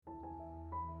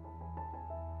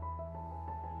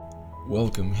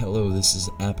Welcome, hello, this is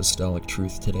Apostolic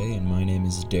Truth Today, and my name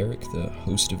is Derek, the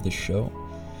host of this show.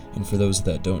 And for those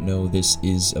that don't know, this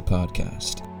is a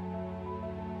podcast.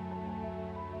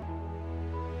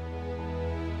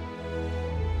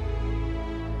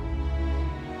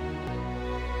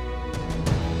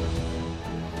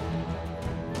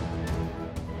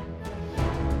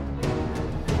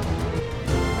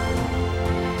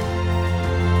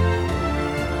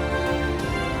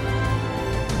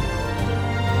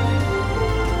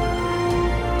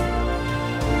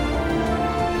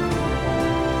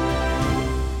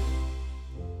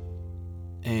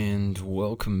 And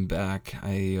welcome back.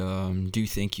 I do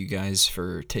thank you guys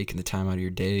for taking the time out of your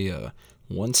day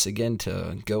once again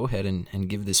to go ahead and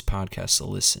give this podcast a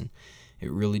listen.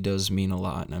 It really does mean a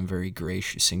lot, and I'm very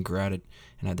gracious and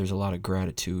there's a lot of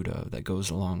gratitude that goes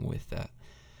along with that.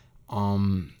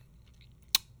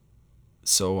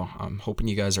 So I'm hoping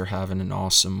you guys are having an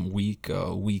awesome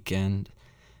weekend.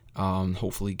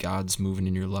 Hopefully God's moving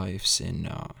in your lives, and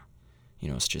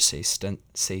let's just stay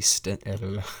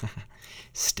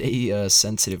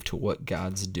sensitive to what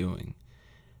God's doing.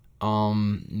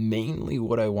 Mainly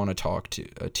what I want to talk to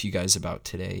you guys about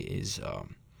today is a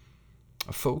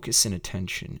focus and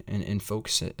attention, and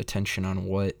focus attention on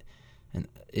what, and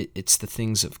it's the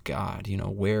things of God.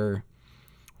 Where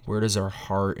does our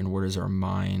heart and where does our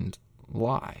mind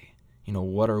lie?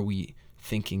 What are we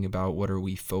thinking about? What are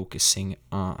we focusing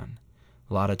on?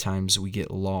 A lot of times we get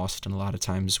lost, and a lot of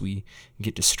times we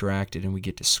get distracted and we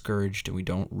get discouraged, and we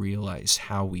don't realize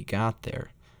how we got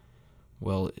there.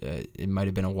 Well, it might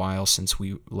have been a while since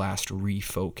we last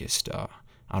refocused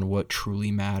on what truly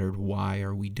mattered. Why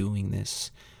are we doing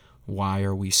this? Why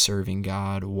are we serving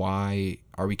God? Why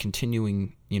are we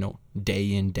continuing,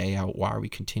 day in, day out? Why are we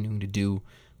continuing to do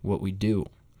what we do?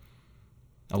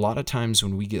 A lot of times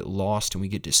when we get lost and we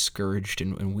get discouraged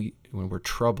and when we're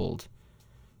troubled,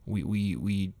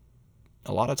 we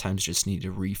a lot of times just need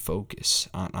to refocus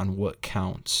on what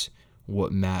counts,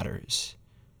 what matters,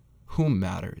 who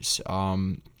matters.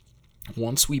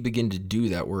 Once we begin to do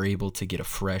that, we're able to get a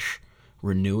fresh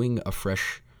renewing,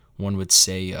 one would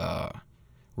say,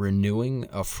 renewing,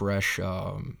 a fresh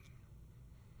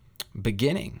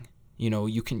beginning.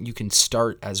 You can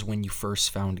start as when you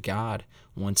first found God.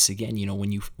 Once again,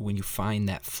 when you find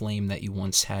that flame that you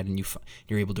once had, and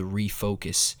you're able to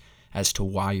refocus as to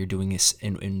why you're doing this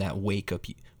in that wake-up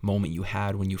moment you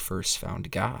had when you first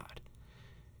found God.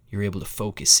 You're able to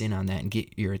focus in on that and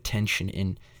get your attention,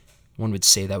 and one would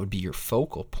say that would be your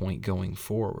focal point going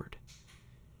forward.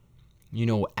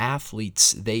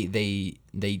 Athletes, they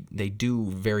do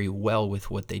very well with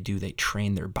what they do. They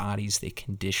train their bodies, they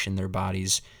condition their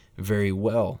bodies very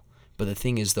well. But the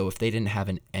thing is, though, if they didn't have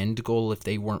an end goal, if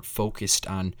they weren't focused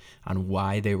on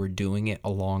why they were doing it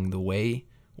along the way,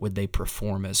 would they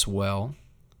perform as well?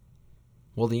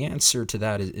 Well, the answer to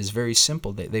that is very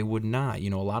simple. They would not. A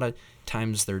lot of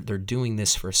times they're doing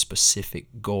this for a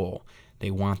specific goal. They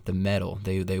want the medal.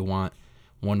 They want,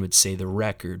 one would say, the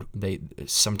record.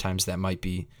 Sometimes there might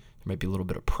be a little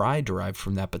bit of pride derived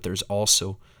from that, but there's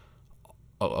also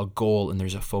a goal and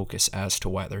there's a focus as to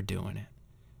why they're doing it.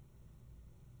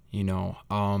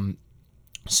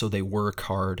 So they work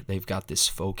hard, they've got this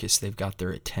focus, they've got their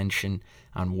attention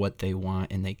on what they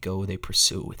want, and they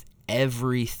pursue it with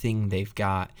everything they've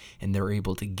got, and they're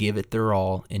able to give it their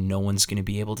all, and no one's going to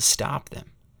be able to stop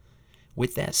them.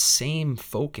 With that same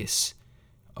focus,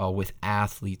 with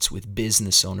athletes, with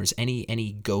business owners,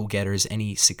 any go-getters,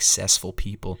 any successful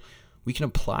people, we can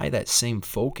apply that same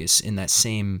focus in that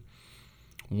same,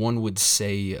 one would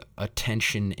say,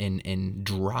 attention and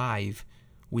drive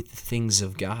with the things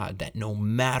of God, that no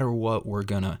matter what we're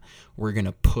gonna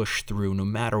push through, no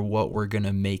matter what we're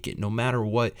gonna make it, no matter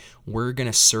what we're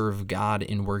gonna serve God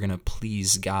and we're gonna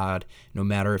please God, no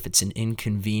matter if it's an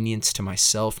inconvenience to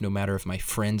myself, no matter if my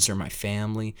friends or my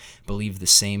family believe the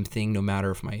same thing, no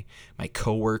matter if my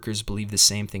coworkers believe the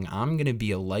same thing, I'm gonna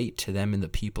be a light to them and the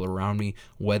people around me,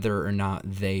 whether or not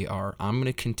they are. I'm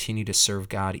gonna continue to serve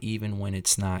God even when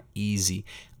it's not easy.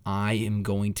 I am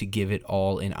going to give it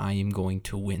all, and I am going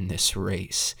to win this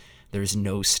race. There's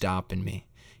no stopping me.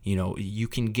 You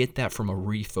can get that from a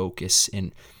refocus,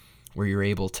 and where you're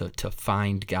able to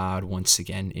find God once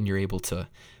again, and you're able to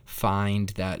find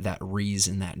that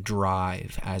reason, that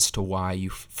drive as to why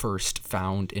you first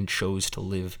found and chose to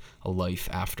live a life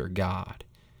after God.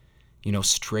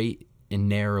 Straight and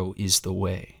narrow is the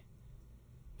way.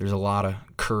 There's a lot of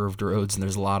curved roads, and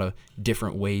there's a lot of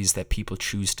different ways that people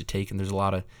choose to take, and there's a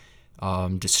lot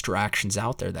of distractions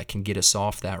out there that can get us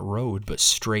off that road, but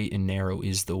straight and narrow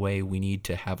is the way. We need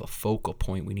to have a focal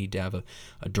point. We need to have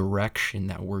a direction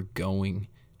that we're going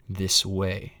this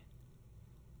way.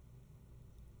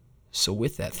 So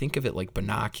with that, think of it like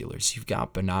binoculars. You've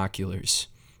got binoculars,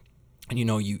 and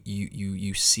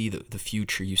you see the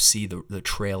future, you see the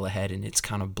trail ahead, and it's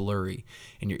kind of blurry,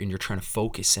 and you're trying to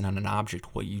focus in on an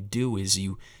object. What you do is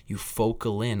you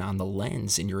focal in on the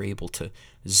lens, and you're able to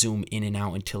zoom in and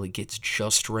out until it gets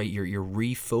just right. You're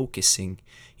refocusing,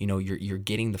 you're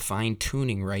getting the fine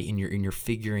tuning right, and you're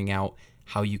figuring out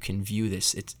how you can view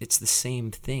this. It's the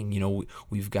same thing.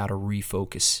 We've got to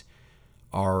refocus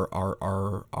our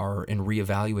and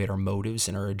reevaluate our motives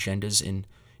and our agendas in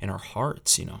our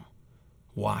hearts.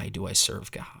 Why do I serve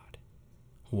God?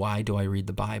 Why do I read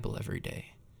the Bible every day?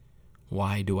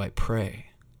 Why do I pray?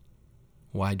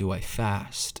 Why do I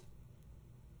fast?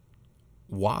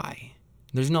 Why?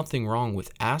 There's nothing wrong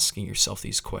with asking yourself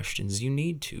these questions. You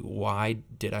need to. Why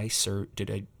did I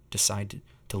decide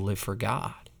to live for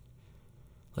God?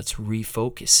 Let's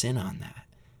refocus in on that.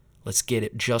 Let's get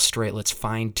it just right. Let's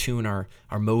fine-tune our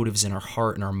motives in our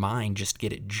heart and our mind. Just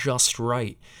get it just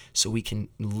right so we can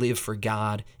live for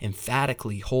God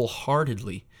emphatically,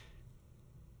 wholeheartedly,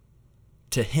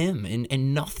 to Him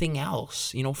and nothing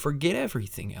else. Forget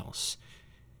everything else.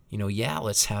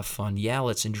 Let's have fun. Yeah,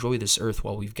 let's enjoy this earth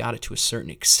while we've got it to a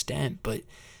certain extent, but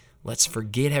let's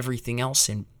forget everything else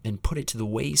and put it to the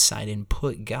wayside and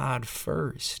put God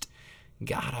first.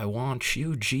 God, I want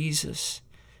you, Jesus.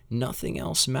 Nothing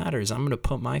else matters. I'm going to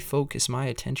put my focus, my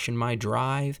attention, my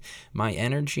drive, my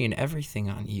energy, and everything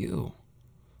on you.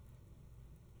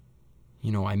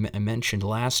 I mentioned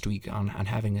last week on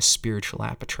having a spiritual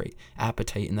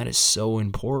appetite, and that is so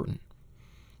important.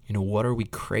 What are we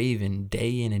craving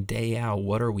day in and day out?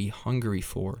 What are we hungry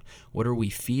for? What are we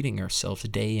feeding ourselves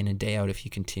day in and day out? If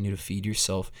you continue to feed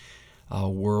yourself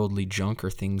worldly junk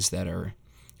or things that are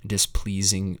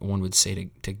displeasing, one would say,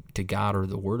 to God or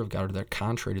the Word of God, or that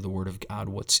contrary to the Word of God,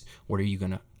 what are you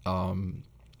going to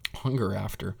hunger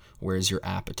after? Where is your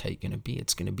appetite going to be?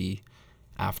 It's going to be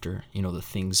after the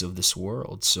things of this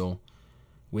world. So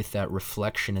with that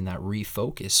reflection and that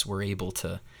refocus, we're able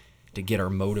to get our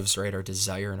motives right, our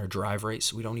desire and our drive right,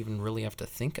 so we don't even really have to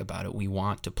think about it. We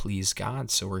want to please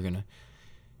God, so we're going to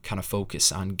kind of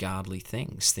focus on godly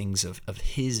things of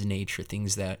His nature,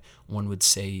 things that one would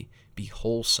say be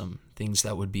wholesome, things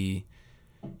that would be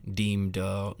deemed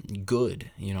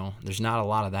good. There's not a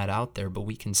lot of that out there, but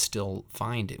we can still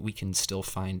find it. We can still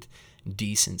find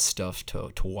decent stuff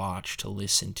to watch, to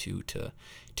listen to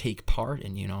take part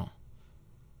in.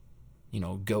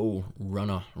 Go run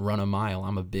a mile.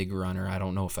 I'm a big runner. I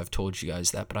don't know if I've told you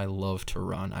guys that, but I love to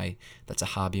run. That's a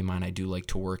hobby of mine. I do like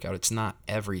to work out. It's not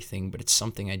everything, but it's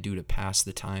something I do to pass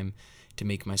the time, to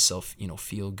make myself,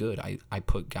 feel good. I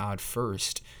put God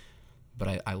first,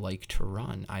 but I like to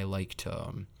run. I like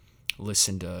to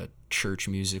listen to church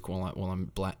music while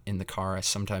I'm in the car.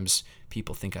 Sometimes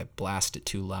people think I blast it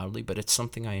too loudly, but it's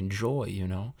something I enjoy.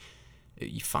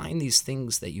 You find these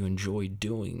things that you enjoy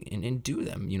doing and do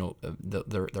them.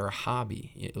 They're a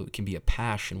hobby. It can be a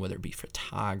passion, whether it be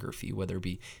photography, whether it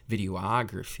be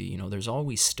videography. There's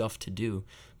always stuff to do,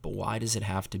 but why does it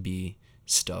have to be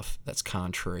stuff that's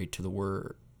contrary to the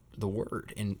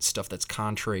word, and stuff that's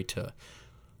contrary to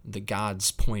the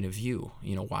God's point of view?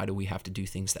 Why do we have to do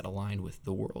things that align with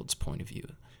the world's point of view?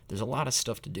 There's a lot of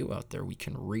stuff to do out there. We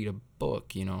can read a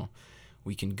book,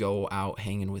 we can go out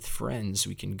hanging with friends,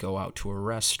 we can go out to a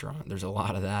restaurant. There's a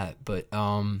lot of that, but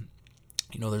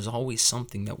there's always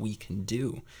something that we can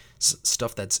do,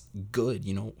 stuff that's good,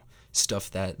 stuff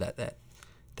that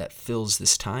fills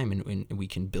this time, and we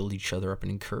can build each other up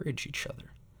and encourage each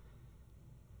other.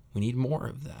 We need more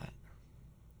of that.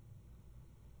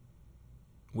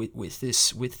 With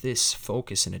this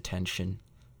focus and attention,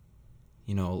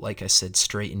 like I said,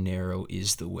 straight and narrow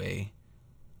is the way.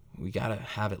 We gotta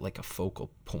have it like a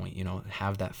focal point,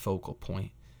 have that focal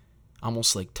point,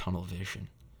 almost like tunnel vision.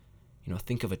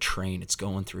 Think of a train. It's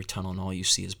going through a tunnel, and all you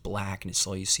see is blackness,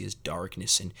 all you see is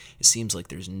darkness, and it seems like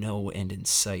there's no end in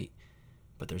sight,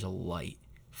 but there's a light.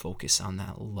 Focus on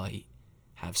that light.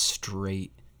 Have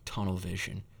straight tunnel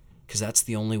vision, because that's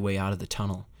the only way out of the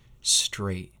tunnel.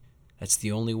 Straight. That's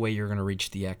the only way you're going to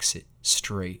reach the exit.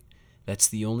 Straight. That's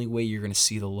the only way you're going to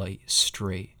see the light.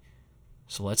 Straight.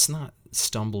 So let's not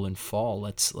stumble and fall.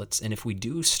 And if we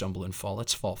do stumble and fall,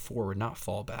 let's fall forward, not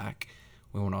fall back.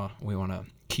 We want to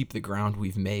keep the ground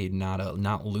we've made,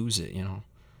 not lose it.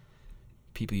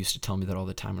 People used to tell me that all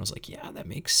the time, and I was like, yeah, that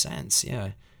makes sense.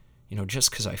 Yeah, just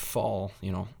because I fall,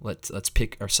 let's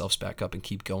pick ourselves back up and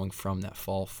keep going from that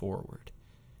fall forward.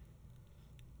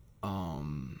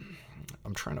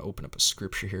 I'm trying to open up a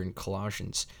scripture here in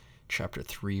Colossians chapter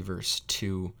 3, verse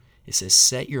 2. It says,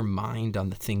 set your mind on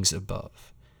the things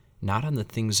above, not on the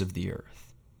things of the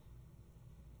earth.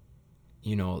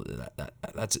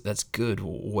 that's good.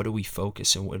 What do we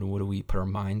focus and what do we put our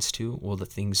minds to? Well, the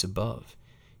things above.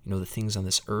 The things on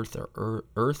this earth are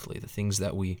earthly. The things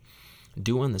that we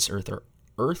do on this earth are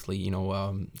earthly.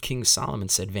 King Solomon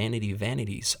said, "Vanity of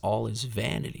vanities, all is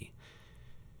vanity."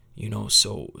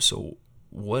 So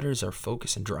what is our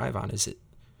focus and drive on? Is it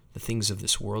the things of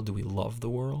this world? Do we love the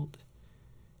world?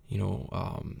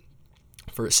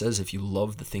 For it says, if you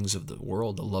love the things of the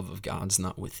world, the love of God's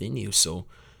not within you. So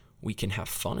we can have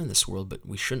fun in this world, but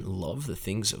we shouldn't love the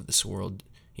things of this world.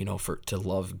 To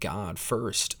love God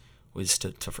first was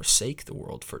to forsake the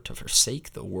world, to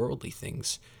forsake the worldly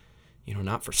things.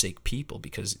 Not forsake people,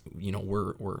 because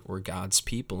we're God's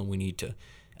people and we need to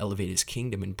elevate His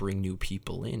kingdom and bring new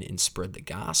people in and spread the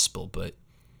gospel. But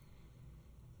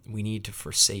we need to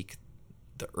forsake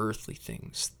the earthly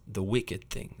things, the wicked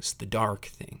things, the dark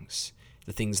things,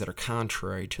 the things that are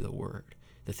contrary to the word,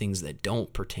 the things that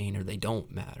don't pertain or they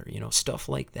don't matter, stuff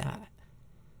like that.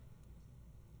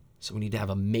 So we need to have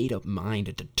a made-up mind,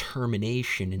 a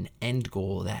determination, an end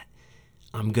goal that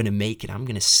I'm going to make it. I'm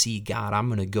going to see God. I'm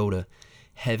going to go to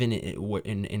heaven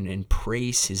and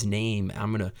praise His name.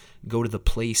 I'm going to go to the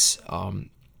place of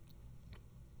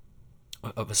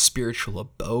a spiritual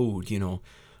abode,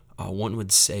 one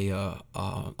would say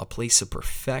a place of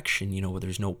perfection, where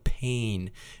there's no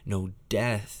pain, no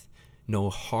death, no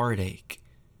heartache,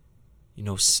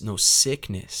 no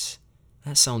sickness.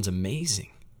 That sounds amazing.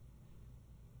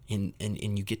 And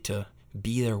you get to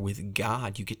be there with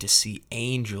God. You get to see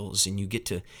angels, and you get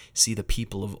to see the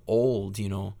people of old.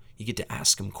 You get to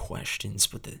ask them questions.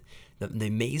 But the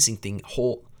amazing thing,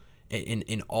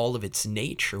 in all of its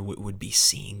nature, would be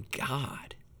seeing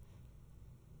God.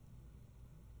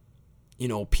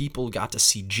 People got to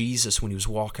see Jesus when He was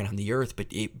walking on the earth, but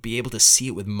be able to see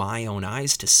it with my own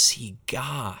eyes, to see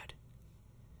God.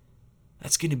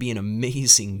 That's going to be an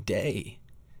amazing day,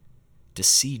 to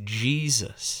see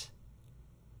Jesus.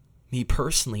 Me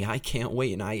personally, I can't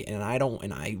wait, and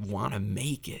I want to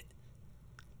make it.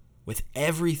 With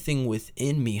everything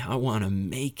within me, I want to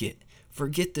make it.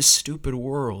 Forget the stupid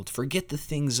world. Forget the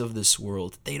things of this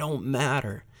world. They don't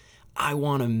matter. I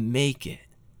want to make it.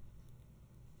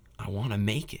 I want to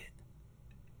make it.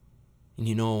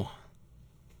 And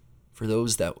for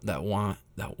those that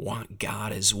want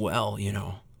God as well,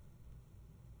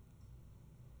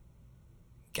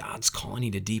 God's calling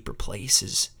you to deeper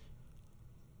places.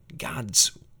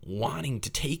 God's wanting to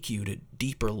take you to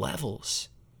deeper levels.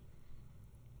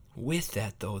 With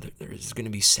that, though, there's going to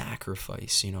be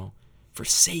sacrifice.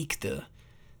 Forsake the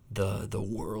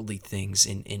worldly things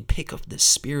and pick up the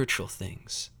spiritual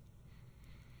things.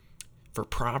 For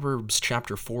Proverbs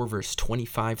chapter 4, verse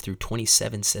 25 through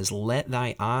 27 says, "Let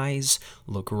thy eyes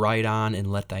look right on, and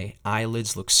let thy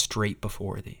eyelids look straight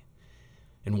before thee."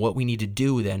 And what we need to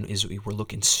do then is we're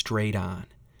looking straight on,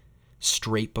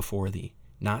 straight before thee.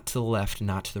 Not to the left,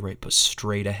 not to the right, but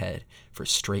straight ahead. For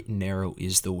straight and narrow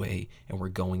is the way, and we're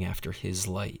going after His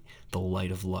light, the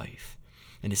light of life.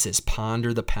 And it says,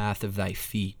 "Ponder the path of thy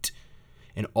feet,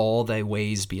 and all thy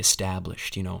ways be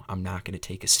established." I'm not going to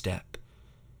take a step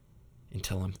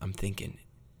until I'm thinking,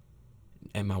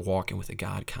 am I walking with a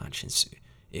God conscience?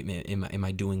 Am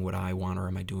I doing what I want, or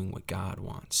am I doing what God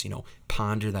wants?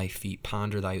 Ponder thy feet,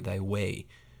 ponder thy way,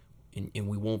 and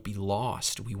we won't be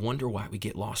lost. We wonder why we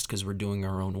get lost, because we're doing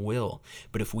our own will.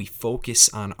 But if we focus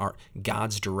on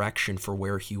God's direction for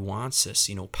where He wants us,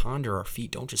 ponder our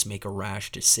feet. Don't just make a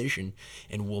rash decision,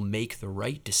 and we'll make the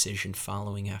right decision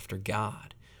following after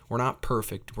God. We're not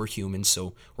perfect. We're human,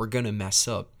 so we're going to mess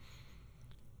up.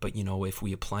 But, if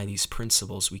we apply these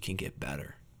principles, we can get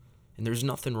better. And there's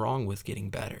nothing wrong with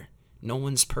getting better. No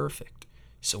one's perfect.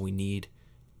 So we need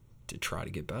to try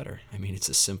to get better. It's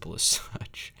as simple as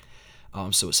such.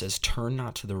 So it says, "Turn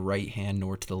not to the right hand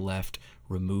nor to the left.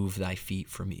 Remove thy feet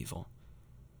from evil."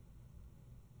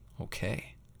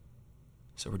 Okay.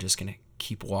 So we're just going to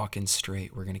keep walking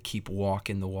straight. We're going to keep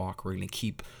walking the walk. We're going to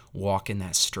keep walking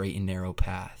that straight and narrow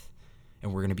path.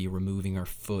 And we're going to be removing our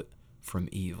foot from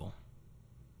evil.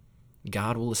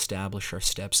 God will establish our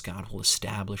steps. God will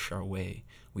establish our way.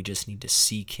 We just need to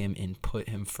seek Him and put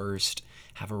Him first.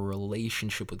 Have a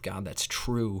relationship with God that's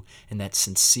true and that's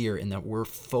sincere, and that we're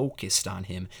focused on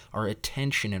Him. Our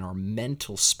attention and our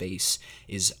mental space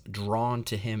is drawn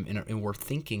to Him, and we're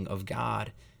thinking of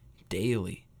God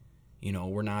daily.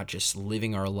 We're not just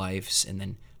living our lives and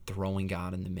then throwing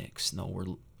God in the mix.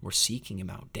 No, we're seeking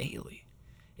Him out daily.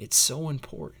 It's so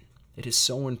important. It is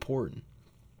so important.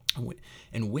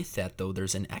 And with that, though,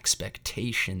 there's an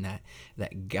expectation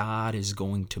that God is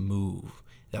going to move,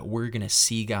 that we're going to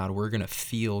see God, we're going to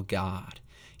feel God.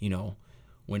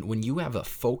 When you have a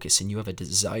focus and you have a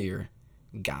desire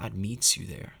God meets you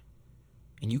there.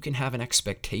 And you can have an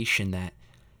expectation that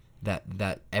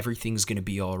everything's going to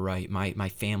be all right. My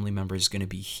family member is going to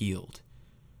be healed.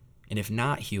 And if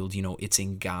not healed, it's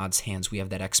in God's hands. We have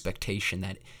that expectation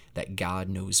that God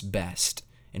knows best.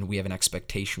 And we have an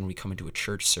expectation when we come into a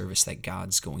church service that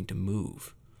God's going to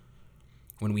move.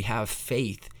 When we have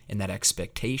faith in that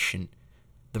expectation,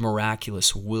 the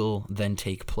miraculous will then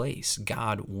take place.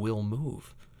 God will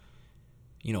move.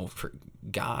 For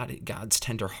God's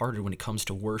tenderhearted when it comes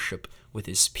to worship with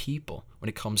his people, when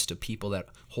it comes to people that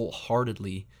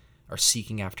wholeheartedly are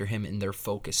seeking after him and their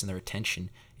focus and their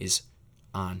attention is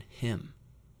on him.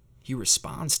 He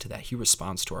responds to that. He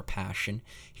responds to our passion.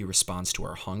 He responds to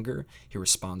our hunger. He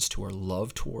responds to our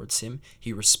love towards him.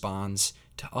 He responds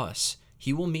to us.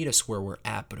 He will meet us where we're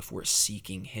at, but if we're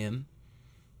seeking him,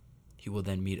 he will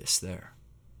then meet us there.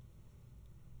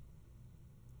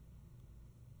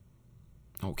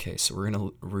 Okay, so we're going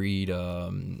to read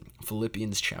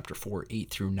Philippians chapter 4, 8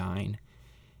 through 9.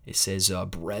 It says,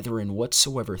 Brethren,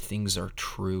 whatsoever things are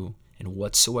true, and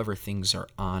whatsoever things are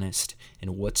honest,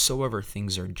 and whatsoever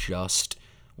things are just,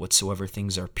 whatsoever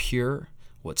things are pure,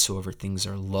 whatsoever things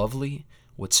are lovely,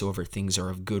 whatsoever things are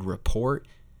of good report,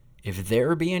 if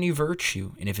there be any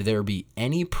virtue, and if there be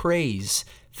any praise,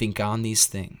 think on these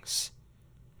things.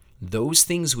 Those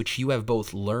things which you have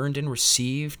both learned and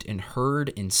received and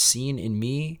heard and seen in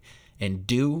me, and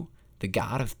do, the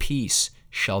God of peace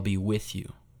shall be with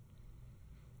you.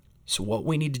 So what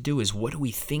we need to do is, what do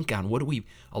we think on? What do we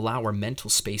allow our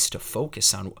mental space to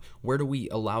focus on? Where do we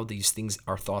allow these things,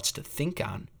 our thoughts, to think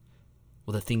on?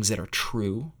 Well, the things that are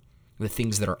true, the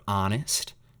things that are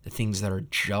honest, the things that are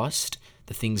just,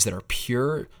 the things that are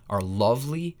pure, are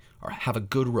lovely, or have a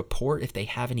good report, if they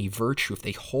have any virtue, if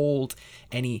they hold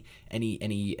any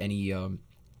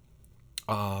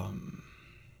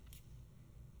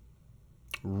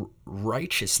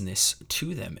righteousness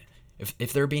to them,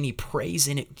 if there be any praise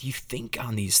in it, you think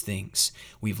on these things.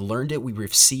 We've learned it, we've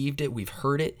received it, we've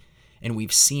heard it, and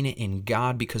we've seen it in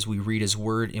God because we read his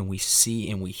word and we see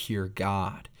and we hear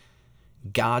God.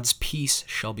 God's peace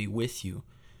shall be with you.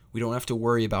 We don't have to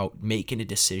worry about making a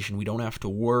decision. We don't have to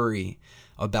worry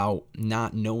about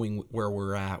not knowing where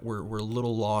we're at. We're a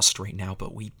little lost right now,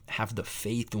 but we have the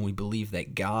faith and we believe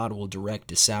that God will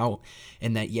direct us out,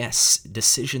 and that yes,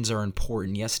 decisions are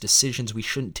important. Yes, decisions, we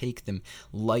shouldn't take them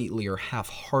lightly or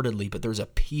half-heartedly, but there's a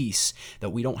peace that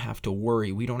we don't have to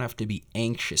worry. We don't have to be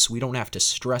anxious. We don't have to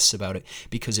stress about it,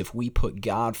 because if we put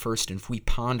God first and if we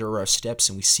ponder our steps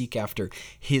and we seek after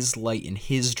his light and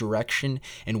his direction,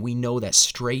 and we know that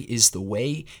straight is the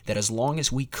way, that as long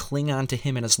as we cling on to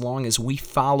him and as long as we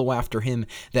follow after him,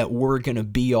 that we're going to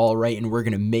be all right and we're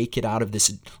going to make it out of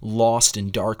this lost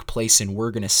and dark place, and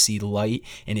we're going to see light,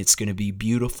 and it's going to be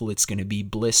beautiful, it's going to be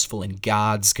blissful, and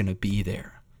God's going to be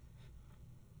there.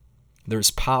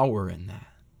 There's power in that.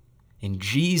 In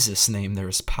Jesus' name,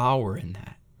 there's power in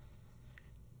that.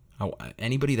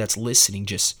 Anybody that's listening,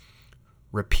 just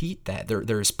repeat that.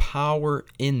 There's power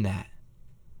in that.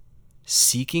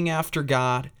 Seeking after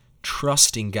God,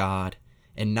 trusting God,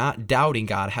 and not doubting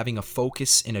God, having a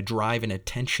focus and a drive and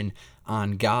attention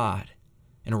on God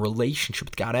and a relationship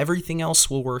with God. Everything else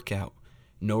will work out.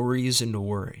 No reason to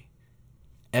worry.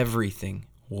 Everything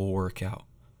will work out.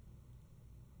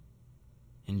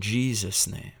 In Jesus'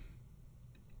 name.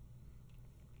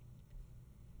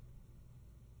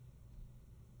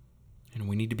 And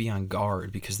we need to be on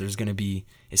guard, because there's going to be,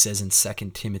 it says in 2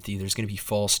 Timothy, there's going to be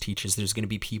false teachers. There's going to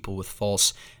be people with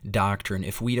false doctrine.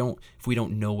 If we don't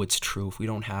know what's true, if we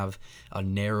don't have a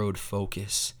narrowed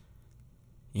focus,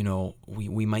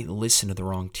 we might listen to the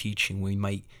wrong teaching. We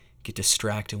might get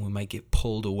distracted. We might get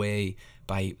pulled away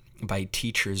by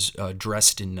teachers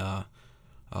dressed in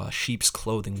sheep's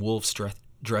clothing, wolves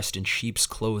dressed in sheep's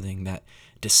clothing that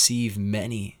deceive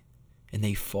many, and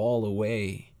they fall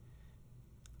away.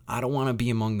 I don't want to be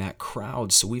among that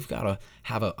crowd, so we've got to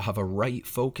have a right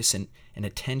focus and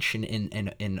attention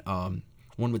and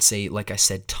one would say, like I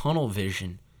said, tunnel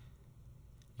vision.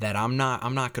 That I'm not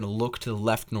going to look to the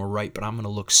left nor right, but I'm going to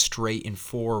look straight and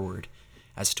forward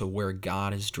as to where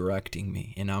God is directing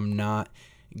me, and I'm not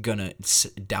going to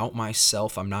doubt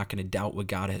myself. I'm not going to doubt what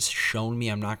God has shown me.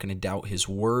 I'm not going to doubt his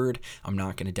word. I'm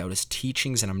not going to doubt his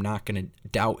teachings, and I'm not going to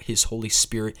doubt his Holy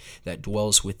Spirit that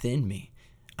dwells within me.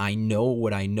 I know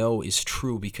what I know is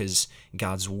true because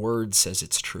God's word says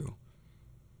it's true.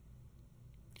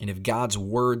 And if God's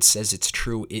word says it's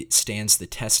true, it stands the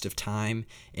test of time,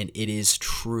 and it is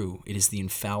true. It is the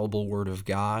infallible word of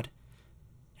God,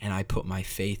 and I put my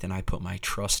faith and I put my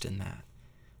trust in that.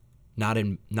 Not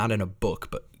in a book,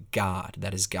 but God.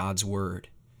 That is God's word.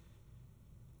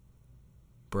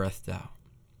 Breathed out.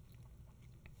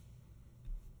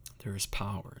 There is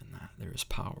power in that. There is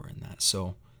power in that.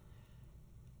 So,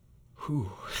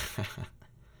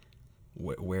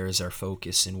 where is our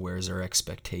focus and where is our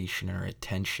expectation, our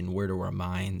attention? Where do our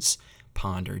minds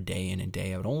ponder day in and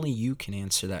day out? Only you can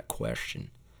answer that question.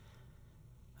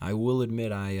 I will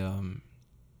admit I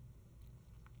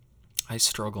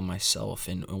struggle myself,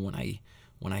 and when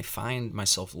I find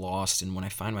myself lost and when I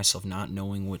find myself not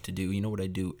knowing what to do, you know what I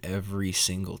do every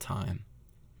single time?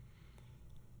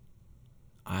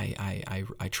 I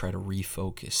try to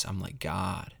refocus. I'm like,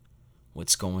 God,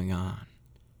 what's going on?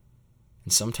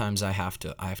 And sometimes I have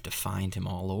to find him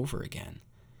all over again.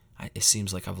 It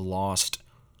seems like I've lost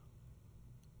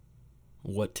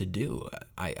what to do.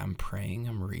 I'm praying,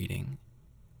 I'm reading,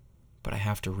 but I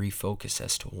have to refocus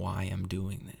as to why I'm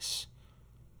doing this,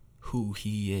 who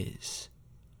he is,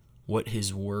 what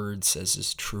his word says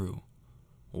is true,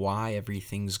 why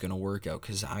everything's going to work out.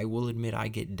 Because I will admit I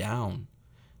get down.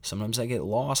 Sometimes I get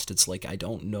lost. It's like I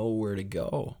don't know where to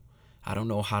go. I don't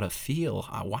know how to feel.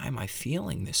 Why am I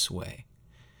feeling this way?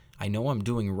 I know I'm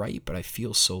doing right, but I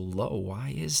feel so low.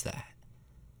 Why is that?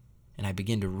 And I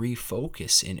begin to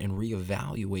refocus and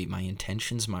reevaluate my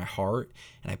intentions, my heart,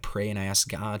 and I pray and I ask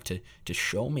God to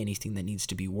show me anything that needs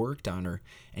to be worked on, or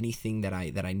anything that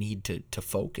I need to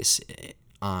focus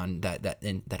on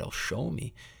that'll show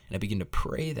me. And I begin to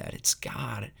pray that it's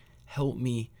God, help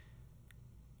me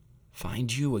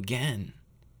find you again.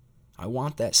 I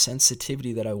want that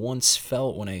sensitivity that I once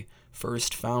felt when I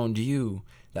first found you.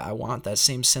 That I want that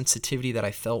same sensitivity that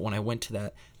I felt when I went to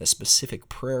that specific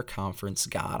prayer conference.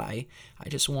 God, I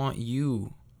just want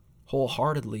you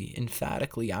wholeheartedly,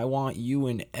 emphatically. I want you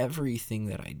in everything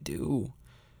that I do.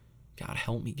 God,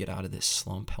 help me get out of this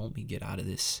slump. Help me get out of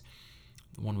this,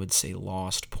 one would say,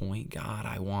 lost point. God,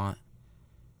 I want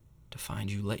to find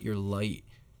you. Let your light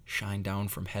shine down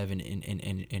from heaven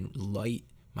and light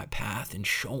my path and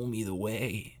show me the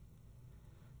way.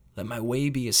 Let my way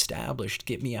be established.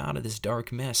 Get me out of this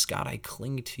dark mess. God, I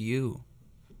cling to you.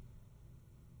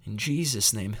 In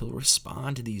Jesus' name, he'll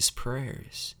respond to these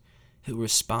prayers. He'll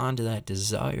respond to that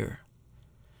desire.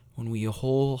 When we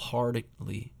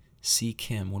wholeheartedly seek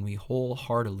him, when we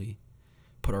wholeheartedly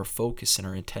put our focus and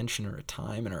our attention, our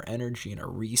time and our energy and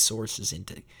our resources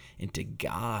into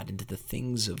God, into the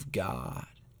things of God.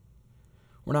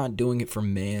 We're not doing it for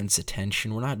man's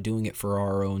attention. We're not doing it for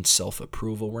our own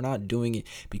self-approval. We're not doing it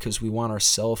because we want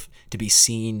ourselves to be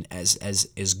seen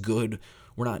as good.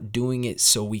 We're not doing it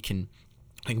so we can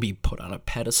be put on a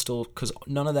pedestal, because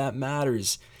none of that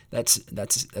matters. That's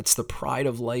the pride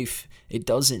of life. It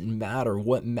doesn't matter.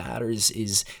 What matters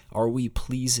is, are we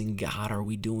pleasing God? Are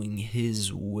we doing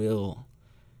his will?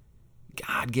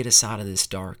 God, get us out of this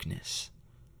darkness.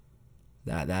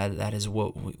 That is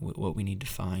what we need to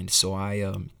find. So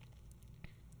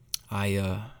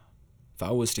if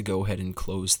I was to go ahead and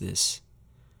close this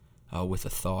with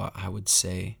a thought, I would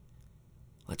say,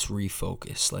 let's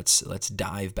refocus. Let's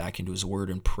dive back into his word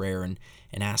and prayer and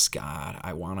ask God.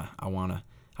 I wanna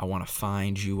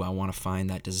find you. I wanna find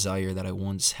that desire that I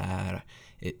once had.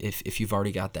 If you've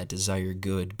already got that desire,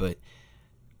 good. But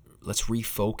let's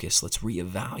refocus. Let's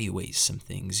reevaluate some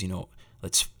things.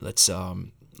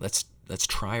 Let's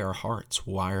try our hearts.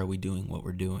 Why are we doing what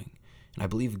we're doing? And I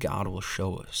believe God will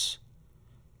show us.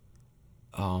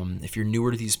 If you're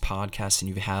newer to these podcasts and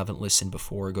you haven't listened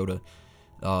before, go to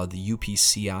the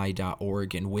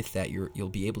upci.org, and with that you'll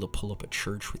be able to pull up a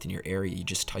church within your area. You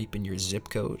just type in your zip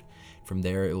code. From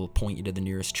there it will point you to the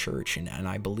nearest church, and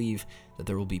I believe that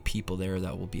there will be people there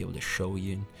that will be able to show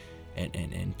you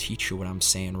and teach you what I'm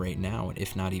saying right now, and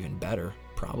if not even better,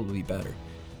 probably better.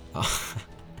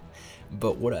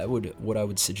 But what I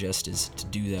would suggest is to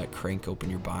do that. Crank open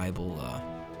your Bible,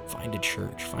 find a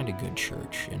church, find a good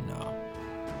church, and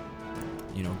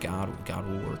God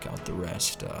will work out the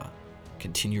rest.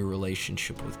 Continue a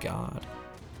relationship with God.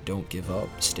 Don't give up.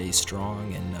 Stay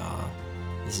strong. And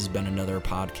this has been another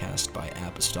podcast by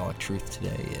Apostolic Truth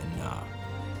today. And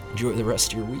enjoy the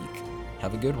rest of your week.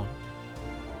 Have a good one.